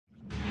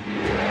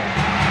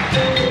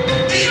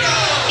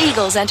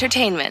Eagles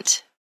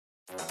Entertainment.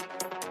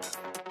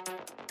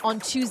 On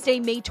Tuesday,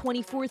 May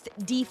 24th,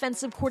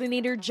 defensive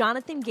coordinator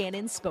Jonathan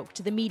Gannon spoke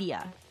to the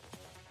media.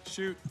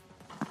 Shoot.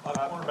 A lot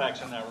of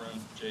cornerbacks in that room,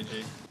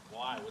 JJ.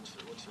 Why? What's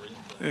the reason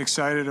for that?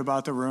 Excited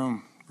about the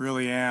room.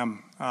 Really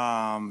am.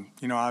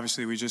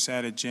 Obviously we just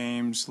added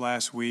James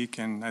last week,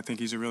 and I think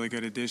he's a really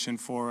good addition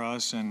for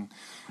us. And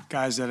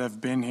guys that have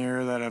been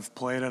here, that have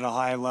played at a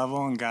high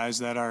level, and guys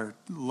that are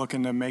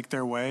looking to make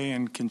their way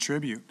and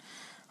contribute.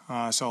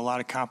 So a lot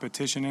of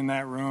competition in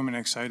that room, and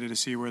excited to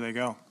see where they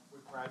go.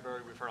 With Bradbury,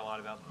 we've heard a lot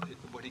about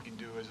what he can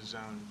do as his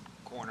own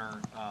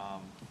corner.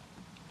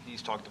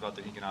 He's talked about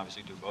that he can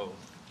obviously do both,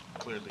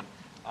 clearly.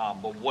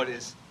 But what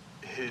is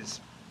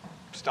his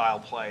style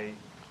play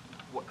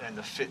and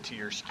the fit to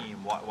your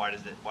scheme? Why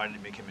did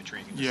it make him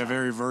intriguing? Yeah,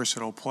 very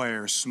versatile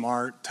player.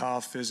 Smart,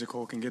 tough,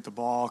 physical, can get the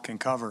ball, can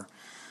cover.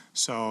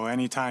 So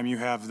anytime you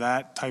have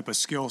that type of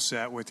skill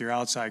set with your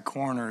outside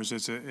corners,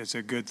 it's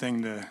a good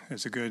thing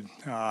it's a good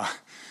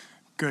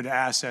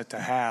asset to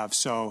have.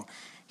 So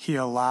he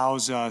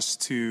allows us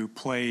to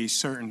play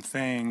certain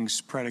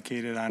things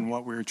predicated on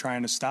what we were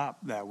trying to stop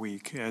that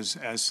week, as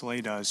Slay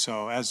does.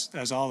 So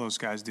as all those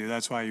guys do.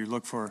 That's why you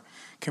look for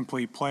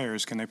complete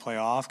players. Can they play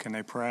off? Can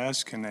they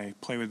press? Can they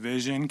play with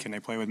vision? Can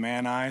they play with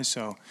man eyes?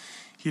 So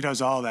he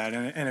does all that,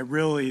 and it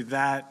really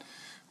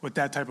with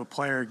that type of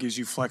player gives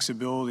you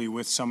flexibility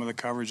with some of the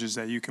coverages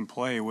that you can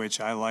play, which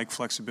I like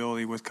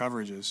flexibility with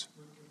coverages.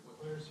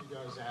 What players you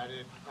guys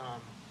added,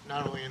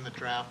 not only in the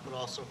draft but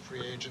also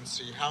free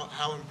agency,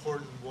 how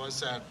important was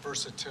that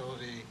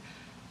versatility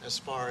as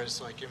far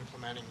as like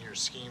implementing your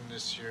scheme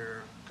this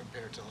year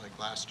compared to like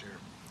last year?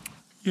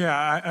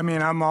 Yeah, I mean,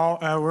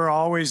 we're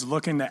always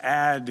looking to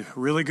add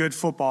really good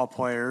football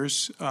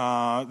players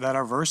that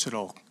are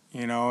versatile.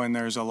 And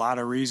there's a lot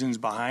of reasons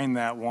behind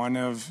that.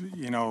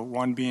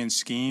 One being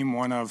scheme,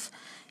 it's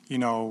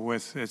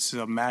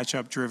a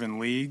matchup-driven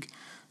league,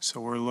 so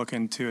we're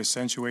looking to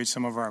accentuate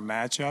some of our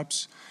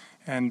matchups.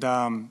 And,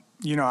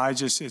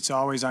 it's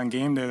always on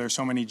game day. There's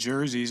so many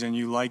jerseys, and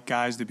you like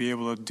guys to be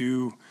able to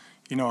do,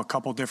 a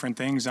couple different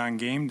things on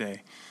game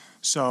day.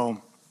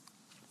 So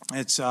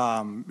it's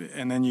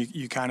and then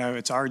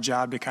it's our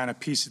job to kind of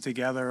piece it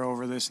together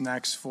over this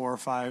next 4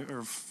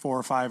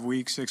 or 5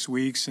 weeks, 6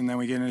 weeks, and then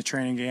we get into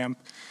training camp,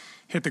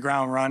 hit the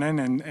ground running,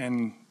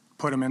 and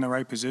put them in the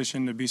right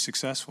position to be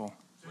successful.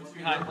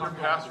 Behind your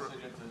pass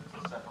decision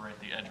to separate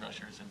the edge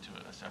rushers into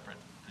a separate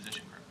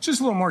position group? Just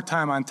a little more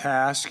time on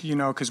task,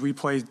 because we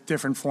play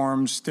different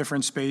forms,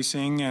 different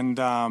spacing, and,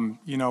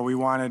 we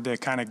wanted to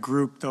kind of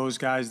group those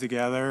guys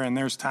together, and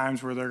there's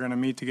times where they're going to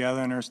meet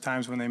together, and there's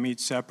times when they meet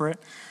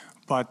separate.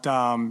 But,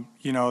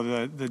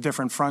 the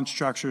different front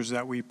structures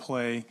that we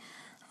play,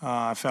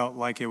 I felt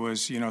like it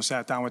was,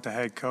 sat down with the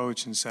head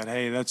coach and said,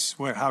 hey,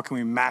 how can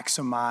we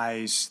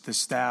maximize the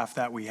staff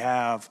that we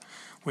have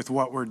with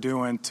what we're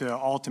doing to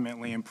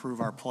ultimately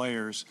improve our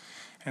players?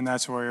 And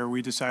that's where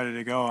we decided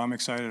to go. I'm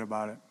excited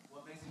about it.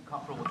 What makes you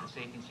comfortable with the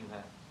safeties you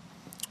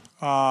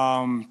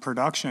have?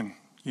 Production.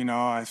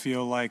 I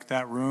feel like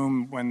that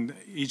room, when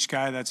each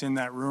guy that's in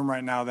that room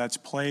right now that's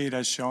played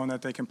has shown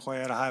that they can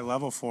play at a high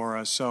level for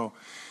us. So,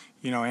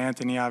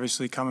 Anthony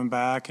obviously coming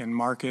back, and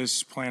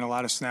Marcus playing a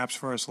lot of snaps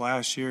for us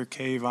last year,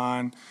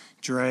 Kayvon,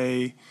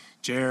 Dre,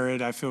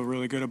 Jared. I feel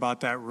really good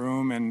about that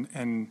room,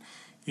 and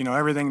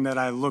everything that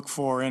I look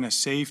for in a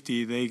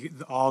safety,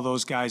 all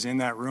those guys in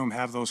that room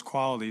have those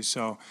qualities.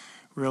 So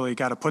really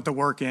got to put the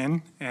work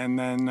in and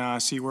then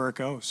see where it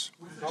goes.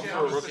 What's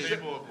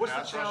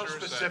the challenge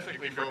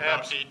specifically for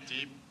about 8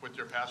 deep with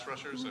your pass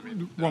rushers? I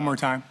mean, one more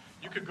time.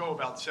 You could go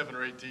about 7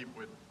 or 8 deep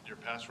with your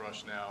pass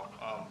rush now.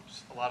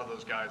 A lot of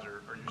those guys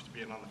are used to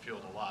being on the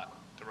field a lot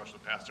to rush the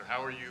passer.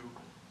 How are you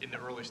in the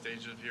early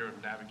stages here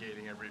of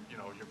navigating your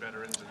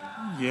veterans?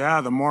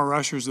 Yeah, the more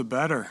rushers, the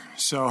better.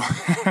 So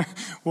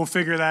we'll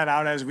figure that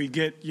out as we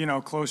get,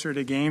 closer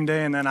to game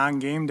day, and then on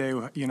game day,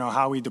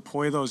 how we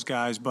deploy those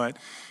guys. But,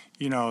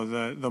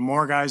 the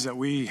more guys that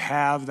we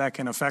have that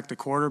can affect the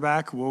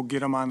quarterback, we'll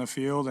get them on the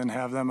field and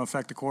have them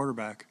affect the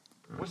quarterback.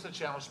 What's the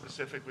challenge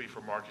specifically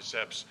for Marcus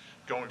Epps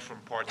going from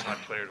part-time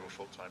player to a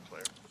full-time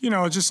player?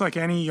 Just like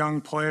any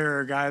young player,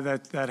 a guy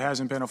that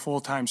hasn't been a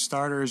full-time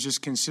starter, is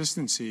just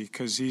consistency,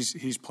 because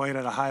he's played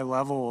at a high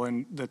level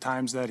in the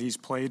times that he's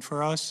played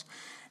for us.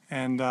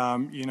 And,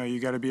 you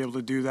got to be able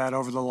to do that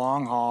over the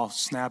long haul,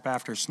 snap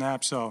after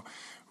snap. So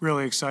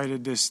really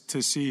excited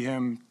to see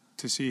him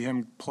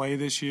play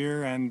this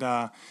year. And,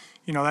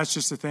 that's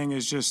just the thing,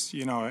 is just,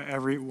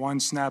 every one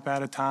snap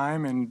at a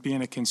time, and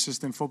being a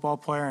consistent football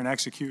player and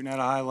executing at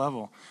a high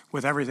level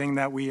with everything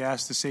that we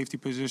asked the safety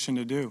position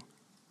to do.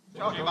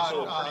 Talk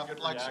about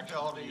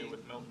flexibility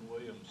with Milton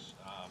Williams.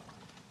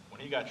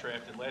 When he got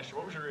drafted last year,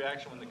 what was your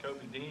reaction when the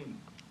Kobe Dean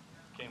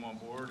came on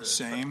board?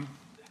 Same.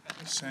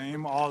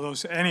 All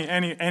those,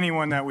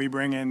 anyone that we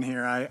bring in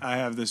here, I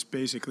have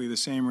basically the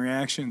same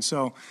reaction.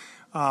 So,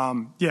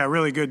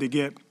 really good to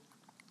get,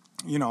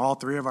 all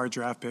 3 of our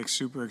draft picks.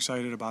 Super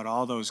excited about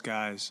all those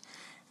guys.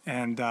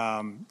 And,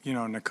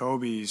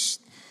 Nakobe's,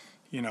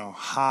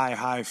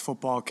 high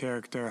football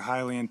character,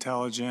 highly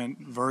intelligent,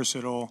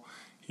 versatile.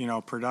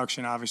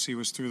 Production obviously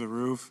was through the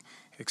roof.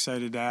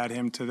 Excited to add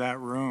him to that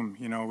room.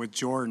 With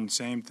Jordan,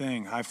 same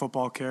thing. High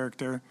football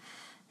character,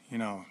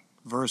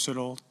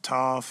 versatile,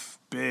 tough,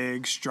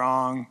 big,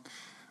 strong,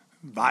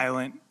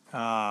 violent,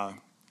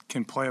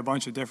 can play a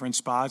bunch of different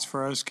spots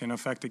for us, can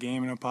affect the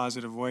game in a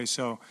positive way.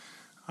 So,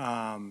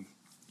 and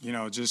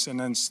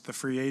then the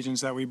free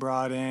agents that we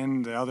brought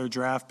in, the other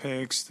draft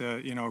picks,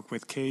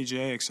 with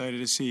KJ, excited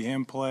to see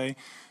him play.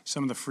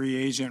 Some of the free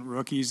agent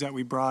rookies that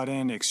we brought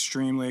in,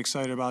 extremely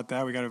excited about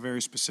that. We got a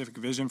very specific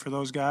vision for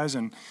those guys.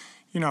 And,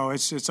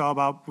 it's all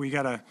about, we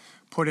got to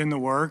put in the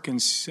work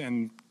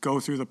and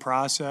go through the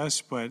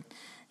process. But,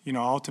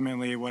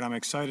 ultimately what I'm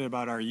excited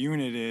about our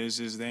unit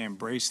is they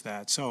embrace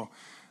that. So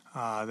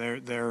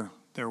they're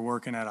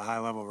working at a high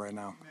level right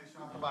now.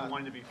 You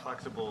wanted to be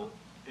flexible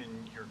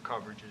in your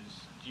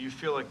coverages. Do you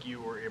feel like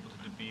you were able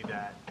to be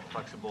that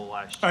flexible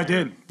last year? I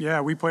did.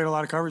 Yeah, we played a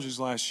lot of coverages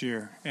last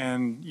year,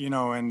 and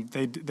and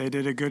they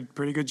did a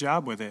pretty good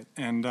job with it.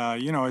 And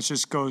it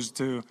just goes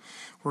to,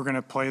 we're going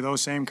to play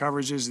those same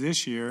coverages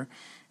this year,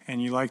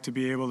 and you like to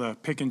be able to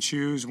pick and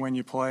choose when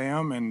you play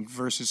them, and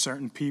versus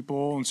certain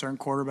people and certain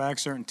quarterbacks,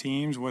 certain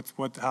teams,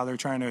 how they're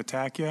trying to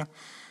attack you.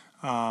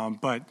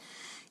 But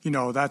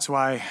that's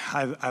why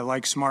I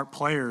like smart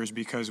players,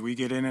 because we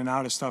get in and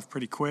out of stuff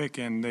pretty quick,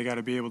 and they got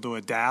to be able to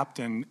adapt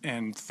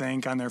and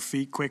think on their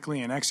feet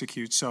quickly and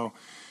execute. So,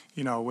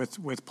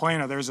 with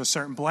Plano, there's a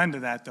certain blend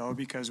of that, though,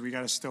 because we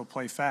got to still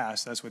play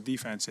fast. That's what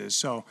defense is.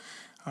 So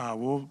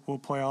we'll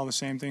play all the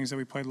same things that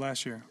we played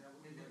last year.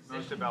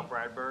 Most about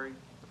Bradbury,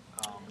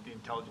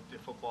 the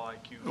football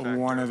IQ factor.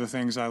 One of the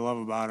things I love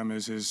about him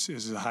is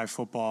his high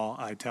football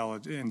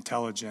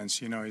intelligence.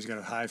 He's got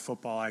a high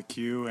football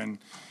IQ and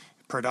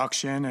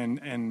production,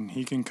 and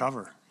he can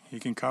cover.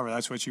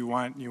 That's what you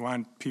want. You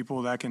want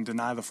people that can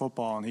deny the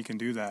football, and he can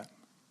do that.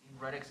 In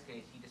Reddick's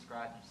case, he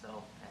described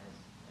himself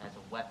as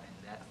a weapon.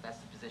 That's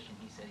the position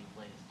he said he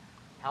plays.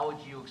 How would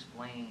you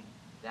explain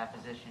that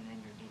position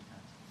in your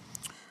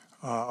defense?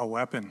 A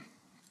weapon.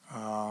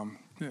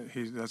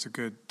 That's a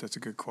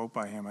good quote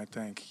by him, I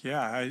think.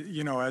 Yeah,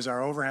 as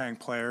our overhang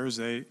players,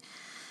 they're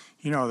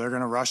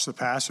going to rush the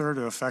passer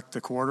to affect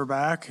the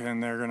quarterback,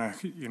 and they're going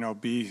to,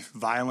 be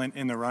violent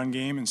in the run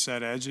game and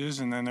set edges,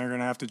 and then they're going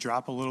to have to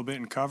drop a little bit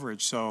in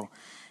coverage. So,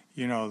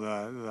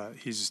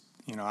 he's,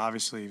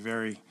 obviously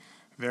very,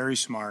 very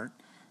smart,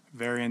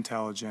 very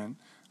intelligent,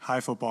 high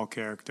football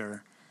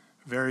character,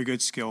 very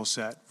good skill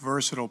set,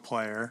 versatile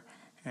player,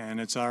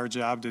 and it's our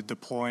job to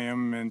deploy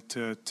him and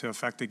to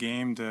affect the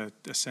game, to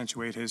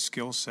accentuate his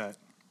skill set.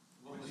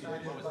 What was the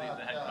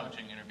head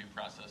coaching interview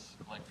process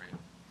like for you?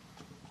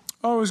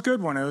 Oh, it was a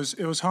good one. It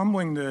was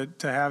humbling to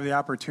have the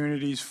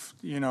opportunities,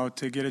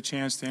 to get a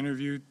chance to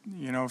interview,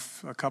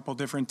 a couple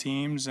different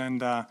teams,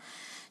 and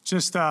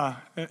just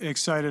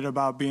excited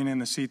about being in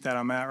the seat that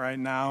I'm at right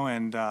now,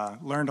 and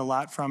learned a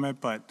lot from it.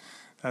 But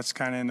that's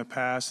kind of in the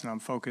past, and I'm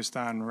focused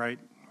on right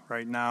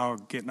now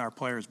getting our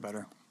players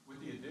better.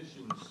 With the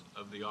additions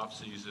of the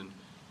offseason,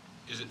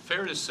 is it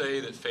fair to say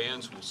that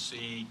fans will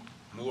see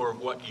more of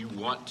what you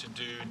want to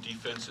do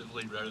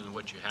defensively rather than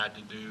what you had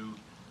to do,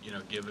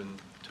 given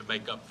to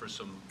make up for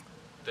some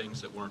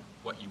things that weren't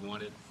what you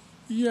wanted?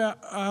 Yeah,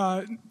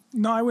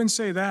 no, I wouldn't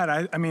say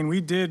that. I mean,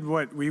 we did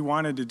what we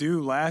wanted to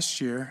do last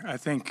year. I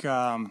think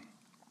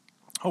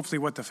hopefully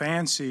what the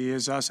fans see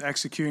is us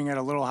executing at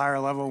a little higher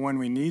level when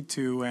we need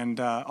to, and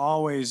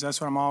that's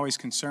what I'm always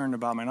concerned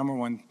about. My number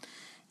one,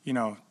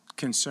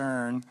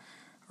 concern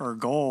or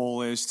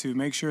goal is to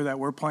make sure that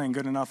we're playing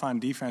good enough on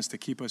defense to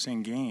keep us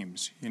in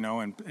games,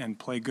 and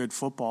play good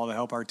football to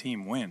help our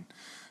team win.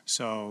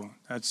 So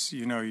that's,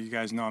 you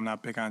guys know I'm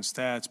not big on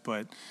stats,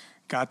 but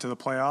got to the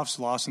playoffs,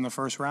 lost in the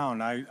first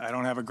round. I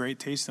don't have a great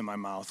taste in my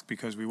mouth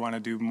because we want to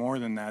do more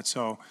than that.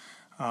 So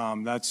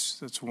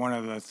that's one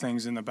of the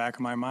things in the back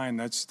of my mind.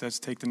 Let's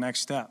take the next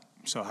step.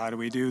 So how do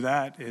we do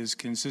that is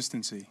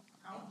consistency.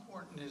 How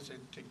important is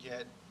it to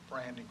get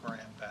Brandon Graham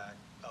back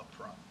up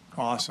front?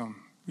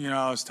 Awesome.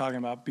 I was talking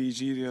about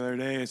BG the other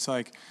day. It's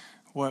like,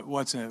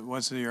 what's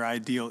your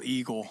ideal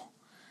Eagle?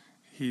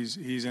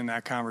 He's in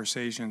that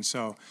conversation.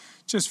 So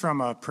just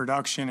from a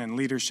production and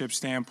leadership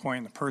standpoint,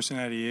 and the person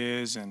that he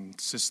is, and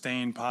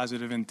sustained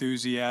positive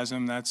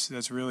enthusiasm,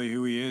 that's really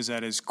who he is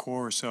at his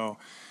core. So,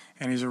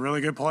 and he's a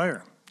really good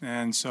player.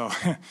 And so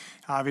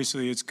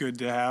obviously it's good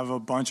to have a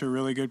bunch of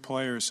really good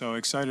players. So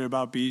excited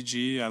about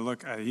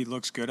BG. He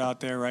looks good out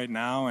there right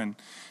now. And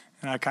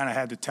I kind of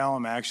had to tell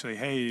him, actually,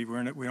 hey,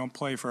 we don't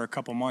play for a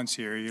couple months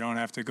here. You don't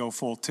have to go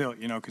full tilt,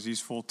 because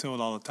he's full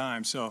tilt all the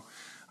time. So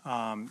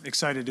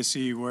excited to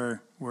see where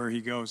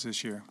he goes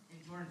this year.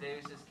 In Jordan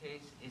Davis's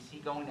case, is he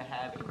going to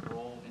have a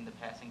role in the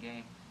passing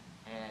game?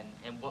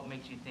 And what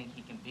makes you think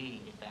he can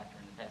be a factor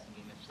in the passing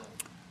game if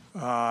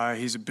so?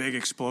 He's a big,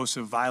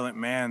 explosive, violent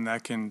man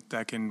that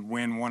can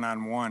win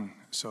one-on-one.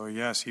 So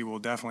yes, he will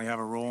definitely have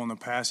a role in the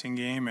passing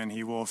game, and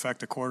he will affect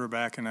the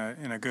quarterback in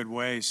a good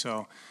way.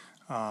 So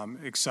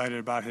excited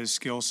about his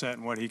skill set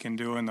and what he can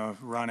do in the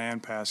run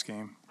and pass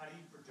game. How do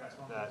you project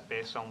that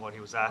based on what he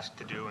was asked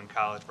to do in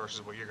college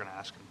versus what you're going to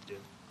ask him to do?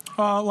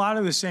 A lot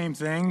of the same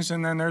things,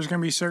 and then there's going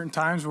to be certain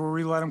times where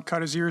we let him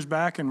cut his ears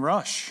back and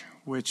rush,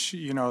 which,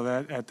 you know,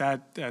 that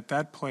at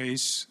that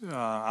place,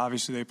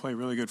 obviously they play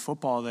really good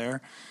football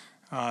there.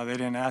 They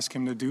didn't ask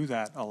him to do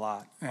that a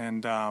lot,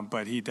 and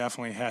but he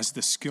definitely has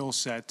the skill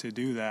set to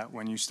do that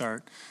when you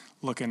start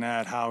looking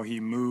at how he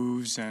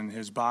moves and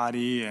his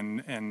body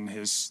and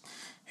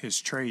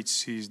his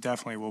traits. He's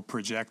definitely will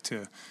project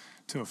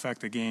to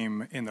affect the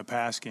game in the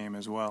pass game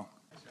as well.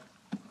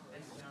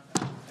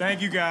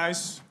 Thank you,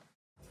 guys.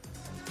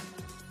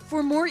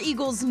 For more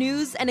Eagles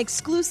news and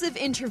exclusive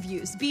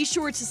interviews, be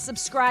sure to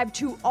subscribe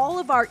to all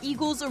of our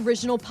Eagles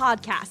original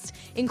podcasts,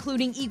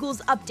 including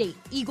Eagles Update,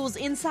 Eagles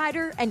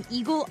Insider, and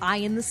Eagle Eye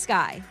in the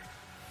Sky.